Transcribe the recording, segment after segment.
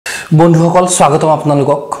বন্ধুসকল স্বাগতম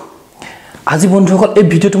আপোনালোকক আজি বন্ধুসকল এই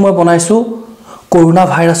ভিডিওটো মই বনাইছো কৰোনা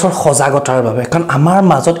ভাইৰাছৰ সজাগতাৰ বাবে কাৰণ আমাৰ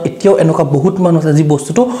মাজত এতিয়াও এনেকুৱা বহুত মানুহ আছে যি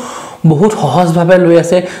বস্তুটো বহুত সহজভাৱে লৈ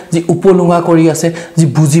আছে যি উপলুঙা কৰি আছে যি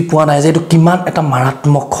বুজি পোৱা নাই যে এটো কিমান এটা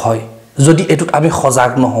মাৰাত্মক হয় যদি এটোত আমি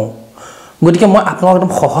সজাগ নহওঁ গতিকে মই আপোনাক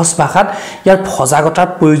একদম সহজ ভাষাত ইয়াৰ সজাগতাৰ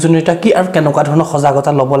প্ৰয়োজনীয়তা কি আৰু কেনেকুৱা ধৰণৰ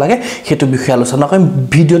সজাগতা ল'ব লাগে হেতু বিষয়ে আলোচনা কৰিম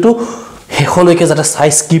ভিডিওটো হেখলৈকে যাতে চাই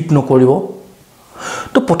স্কিপ নকৰিব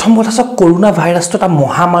তো প্ৰথম কথা সক কৰোনা ভাইৰাছটো এটা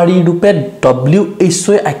মহামাৰী ৰূপে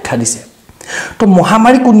WHO আখ্যা দিছে তো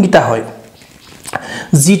মহামাৰী কোনগিটা হয়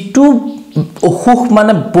জিটু অসুখ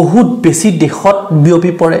মানে বহুত বেছি দেশত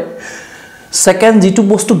বিয়পি পৰে সেকেন্ড জিটু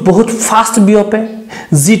বস্তু বহুত ফাস্ট বিয়পে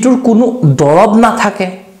জিটুৰ কোনো দৰব না থাকে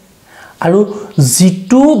আৰু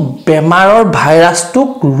জিটু বেমাৰৰ ভাইৰাছটো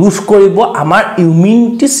ৰোধ কৰিব আমাৰ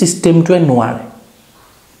ইমিউনিটি সিস্টেমটোৱে নোৱাৰে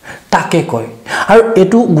তাকে কয় আৰু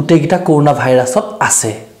এটো গুটেগিটা কৰোনা ভাইৰাছত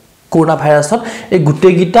আছে কৰোনা ভাইৰাছত এই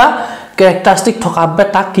গুটেগিটা ক্যাৰেক্টাৰিষ্টিক থকাবে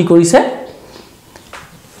তাক কি কৰিছে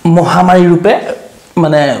মহামাৰী ৰূপে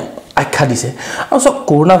মানে আখ্যা দিছে আৰু সব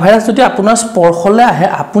কৰোনা ভাইৰাছ যদি আপোনাৰ স্পৰ্শলে আহে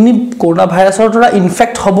আপুনি কৰোনা ভাইৰাছৰ দ্বাৰা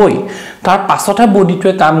ইনফেক্ট হ'বই তাৰ পাছতহে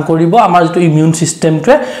বডিটোৱে কাম কৰিব আমাৰ যেটো ইমিউন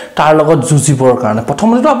সিস্টেমটোৱে তাৰ লগত যুজিবৰ কাৰণে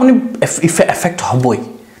প্ৰথমতে আপুনি এফেক্ট হ'বই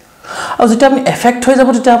আৰু যেতিয়া আপুনি এফেক্ট হৈ যাব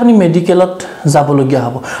তেতিয়া আপুনি মেডিকেলত যাব লগিয়া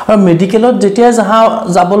হ'ব আৰু মেডিকেলত যেতিয়া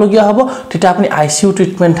যাব লগিয়া হ'ব তেতিয়া আপুনি আইসিইউ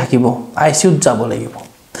ট্ৰিটমেন্ট থাকিব আইসিইউত যাব লাগিব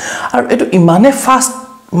আৰু এটো ইমানে ফাস্ট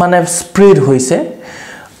মানে স্প্ৰেড হৈছে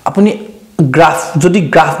আপুনি গ্ৰাফ যদি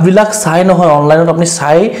গ্ৰাফ বিলাক চাই নহয় অনলাইনত আপুনি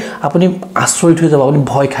চাই আপুনি আশ্চৰ্য হৈ যাব আপুনি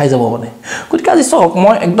ভয় খাই যাব মানে গতিকে আজি সক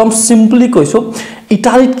মই একদম সিম্পলি কৈছো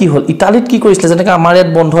ইটালীত কি হল ইটালীত কি কৰিছিল যেনেকৈ আমাৰ ইয়াত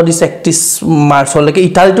বন্ধ দিছে 31 মাৰ্চলৈকে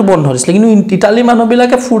ইটালীটো বন্ধ দিছিল কিন্তু ইটালী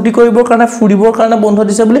মানুহবিলাকে ফুৰ্তি কৰিবৰ কাৰণে বন্ধ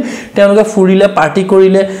দিছে বুলি তেওঁলোকে ফুৰিলে পাৰ্টি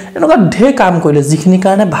কৰিলে এনেকুৱা ঢেৰ কাম কৰিলে যিখিনি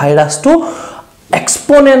কাৰণে ভাইৰাছটো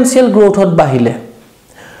এক্সপোনেনশিয়েল গ্ৰোথত বাঢ়িলে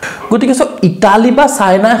গতিকে সব ইটালী বা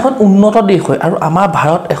চাইনা এখন উন্নত দেশ হয় আৰু আমাৰ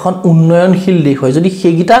ভাৰত এখন উন্নয়নশীল দেশ হয় যদি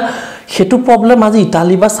হেগিটা হেতু প্ৰবলেম আজি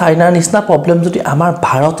ইটালী বা চাইনাৰ নিচিনা প্ৰবলেম যদি আমাৰ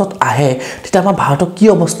ভাৰতত আহে তেতিয়া আমাৰ ভাৰতত কি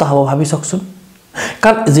অৱস্থা হ'ব ভাবি সকচোন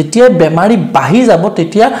কাৰণ যেতিয়া বেমাৰী বাঢ়ি যাব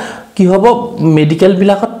তেতিয়া কি হ'ব মেডিকেল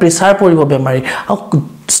বিলাকত প্ৰেসাৰ পৰিব বেমাৰী আৰু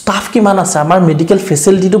ষ্টাফ কিমান আছে আমাৰ মেডিকেল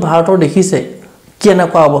ফেসিলিটিটো ভাৰতৰ দেখিছে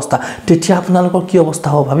কেনেকুৱা অৱস্থা তেতিয়া আপোনালোকৰ কি অৱস্থা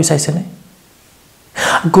হ'ব ভাবি চাইছেনে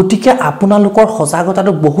গতিকে আপোনালোকৰ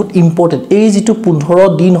সজাগতাটো বহুত ইম্পৰ্টেন্ট এই যেটো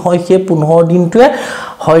 15 দিন হয় সেই 15 দিনটোৱে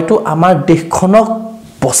হয়তো আমাৰ দেশখনক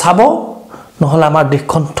বচাব নহলে আমাৰ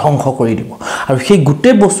দেশখন ধ্বংস কৰি দিব আৰু সেই গুটে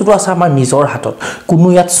বস্তুটো আছে আমাৰ নিজৰ হাতত কোনো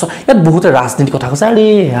ইয়াত বহুত ৰাজনীতি কথা কৈছে আৰে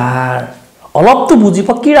यार অলপটো বুজিব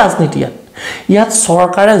কি ৰাজনীতি ইয়াত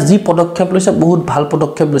চৰকাৰে যি পদক্ষেপ লৈছে বহুত ভাল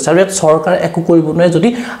পদক্ষেপ লৈছে আৰু ইয়াত চৰকাৰে একো কৰিব নোৱাৰে যদি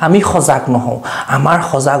আমি সজাগ নহওঁ আমাৰ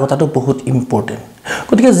সজাগতাটো বহুত ইম্পৰ্টেন্ট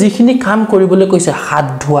গতিকে যিখিনি কাম কৰিবলৈ কৈছে হাত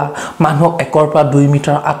ধোৱা মানুহক 1 পৰা 2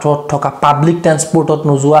 মিটাৰ আঁতৰত থকা পাব্লিক ট্ৰান্সপৰ্টত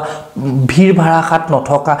নোযোৱা ভিৰ ভাড়াখাত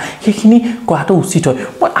নথকা সেইখিনি কৰাটো উচিত হয়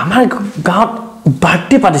মই আমাৰ গাঁৱত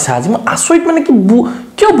বাৰ্থডে পাতিছে আজি মই আচৰিত মানে কি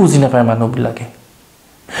কিয় বুজি নাপায় মানুহবিলাকে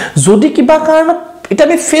যদি কিবা কাৰণত এটা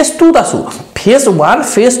আমি ফেজ 2 আছো ফেজ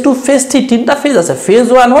 1 ফেজ 2 ফেজ 3 তিনটা ফেজ আছে ফেজ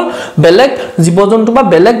 1 হল বেলেগ জীবজন্তু বা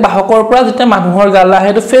বেলেগ বাহকৰ পৰা যেতিয়া মানুহৰ গালা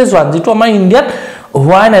হেটো ফেজ 1 যেটো আমাৰ ইন্ডিয়াত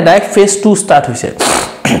হোৱা নাই ডাইৰেক্ট ফেজ 2 স্টাৰ্ট হৈছে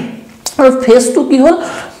আৰু ফেজ 2 কি হল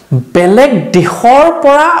বেলেগ দেশৰ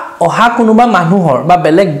পৰা অহা কোনোবা মানুহৰ বা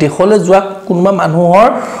বেলেগ দেশলৈ যোৱা কোনোবা মানুহৰ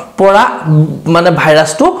পৰা মানে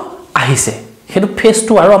ভাইৰাছটো আহিছে হেতু ফেজ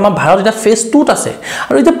 2 আৰু আমাৰ ভাৰত এটা ফেজ 2 আছে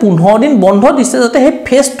আৰু এটা 15 দিন বন্ধ দিছে যাতে হে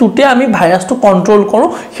ফেজ 2 তে আমি ভাইৰাছটো কন্ট্ৰোল কৰো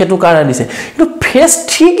হেতু কাৰণে দিছে কিন্তু ফেজ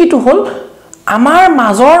 3 কিটো হল আমাৰ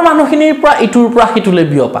মাজৰ মানুহখিনিৰ পৰা ইটোৰ পৰা হিতুলে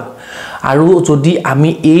বিয়পা আৰু যদি আমি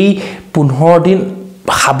এই 15 দিন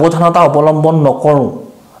সাৱধানতা অৱলম্বন নকৰো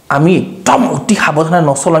আমি একদম অতি সাৱধানে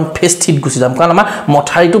নচল আমি ফেজ 3 গুছি যাম কাৰণ আমাৰ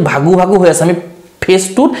মথাৰিটো ভাগু হৈ আছে আমি ফেজ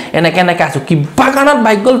 2 এনেকে আছো কিবা কাৰণত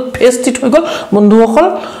বাইগল ফেজ 3 হৈ গল বন্ধুসকল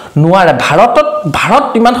নোৱাৰে ভাৰত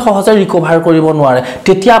ইমান সহজে ৰিকভাৰ কৰিব নোৱাৰে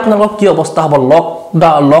তেতিয়া আপোনালোকৰ কি অৱস্থা হ'ব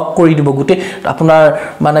লক কৰি দিব গুটে আপোনাৰ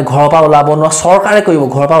মানে ঘৰৰ পৰা ওলাব নোৱাৰা চৰকাৰে কৰিব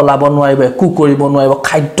ঘৰৰ পৰা ওলাব নোৱাৰিব একো কৰিব নোৱাৰিব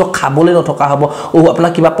খাদ্য খাবলৈ নথকা হ'ব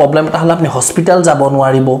আপোনাৰ কিবা প্ৰবলেম এটা হলে আপুনি হস্পিটেল যাব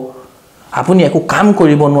নোৱাৰিব আপুনি একো কাম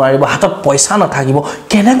কৰিব নোৱাৰিব হাতত পইচা নাথাকিব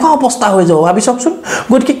কেনেকুৱা অৱস্থা হৈ যাব ভাবি চাওকচোন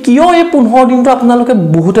গতিকে কিয় এই 15 দিনটো আপোনালোকে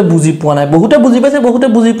বহুতে বুজি পোৱা নাই বহুতে বুজি পাইছে বহুতে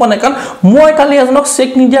বুজি পোৱা নাই কাৰণ মই কালি এজনক চেক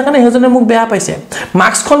নিদিয়া কাৰণে হেজনে মোক বেয়া পাইছে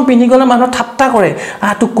মাস্কখন পিন্ধি গলে মানুহ ঠাট্টা কৰে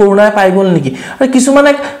তো কৰোনাই পাই গল নেকি আৰু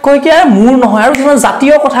কিছুমানে কয় কি মোৰ নহয় আৰু কিছুমান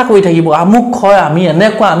জাতীয় কথা কৈ থাকিব আমুক হয় আমি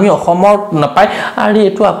এনেকুৱা আমি অসমৰ নাপাই আৰু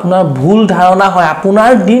এটো আপোনাৰ ভুল ধাৰণা হয় আপোনাৰ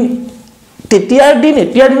দিন তেতিয়াৰ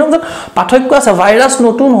দিনৰ পাৰ্থক্য আছে ভাইৰাছ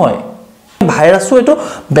নতুন হয় ভাইৰাছটো এটো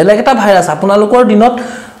বেলেগ এটা ভাইৰাছ আপোনালোকৰ দিনত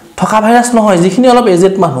থকা ভাইৰাছ নহয় যিখিনি অলপ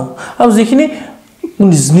এজেড মানুহ আৰু যিখিনি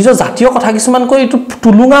নিজৰ জাতীয় কথা কিছুমান কৈ এইটো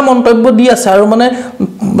তুলুঙা মন্তব্য দি আছে আৰু মানে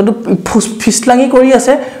ফিসলাঙি কৰি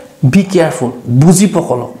আছে বি কেয়াৰফুল বুজি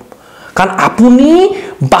পকলক কাৰণ আপুনি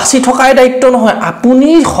বাছি থকাই দায়িত্ব নহয় আপুনি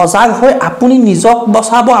সজাগ হৈ আপুনি নিজক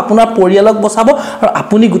বচাব আপোনাৰ পৰিয়ালক বচাব আৰু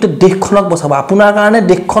আপুনি গোটেই দেশখনক বচাব আপোনাৰ কাৰণে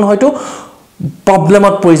দেশখন হয়তো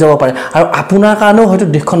প্ৰবলেমত পৰি যাব পাৰে আৰু আপোনাৰ কাৰণেও হয়তো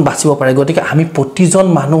দেশখন বাচিব পাৰে গতিকে আমি প্ৰতিজন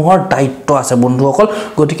মানুহৰ দায়িত্ব আছে বন্ধুসকল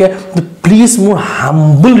গতিকে প্লিজ মোৰ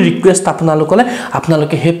হাম্বল ৰিকুৱেষ্ট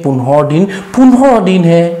আপোনালোকে হে 15 দিন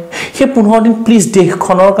হে হে 15 দিন প্লিজ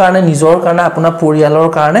দেশখনৰ কাৰণে নিজৰ কাৰণে আপোনাৰ পৰিয়ালৰ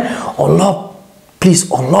কাৰণে অলপ প্লিজ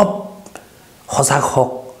অলপ সজাগ হওক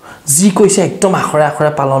যি কৈছে একদম আখৰে আখৰে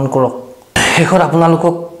পালন কৰক হেখত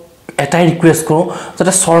আপোনালোকক এটাই ৰিকুৱেষ্ট কৰো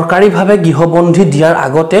যাতে সৰকাৰীভাৱে গৃহবন্ধী দিয়াৰ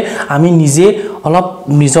আগতে আমি নিজে অলপ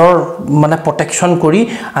নিজৰ মানে প্ৰটেকচন কৰি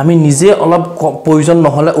আমি নিজে অলপ প্ৰয়োজন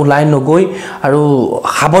নহলে উলাই নগৈ আৰু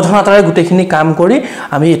সাৱধানতাৰে গুটেখিনি কাম কৰি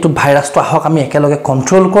আমি এটো ভাইৰাছটো আহক আমি একেলগে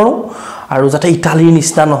কন্ট্ৰোল কৰো আৰু যাতে ইটালীৰ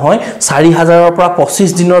নিচিনা নহয় 4000 ৰ পৰা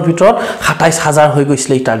 25 দিনৰ ভিতৰত 27000 হৈ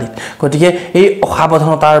গৈছিল ইটালীত গতিকে এই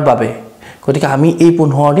অসাৱধানতাৰ বাবে গতিকে আমি এই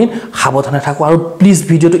 15 দিন সাৱধানে থাকো আৰু প্লিজ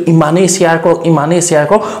ভিডিওটো ইমানেই শেয়াৰ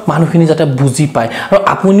কৰক মানুহখিনি যাতে বুজি পায় আৰু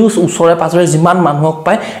আপুনিও ওচৰে পাজৰে যিমান মানুহক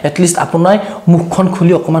পায় এটলিষ্ট আপোনাৰ মুখখন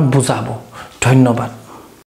খুলি অকমান বুজাব ধন্যবাদ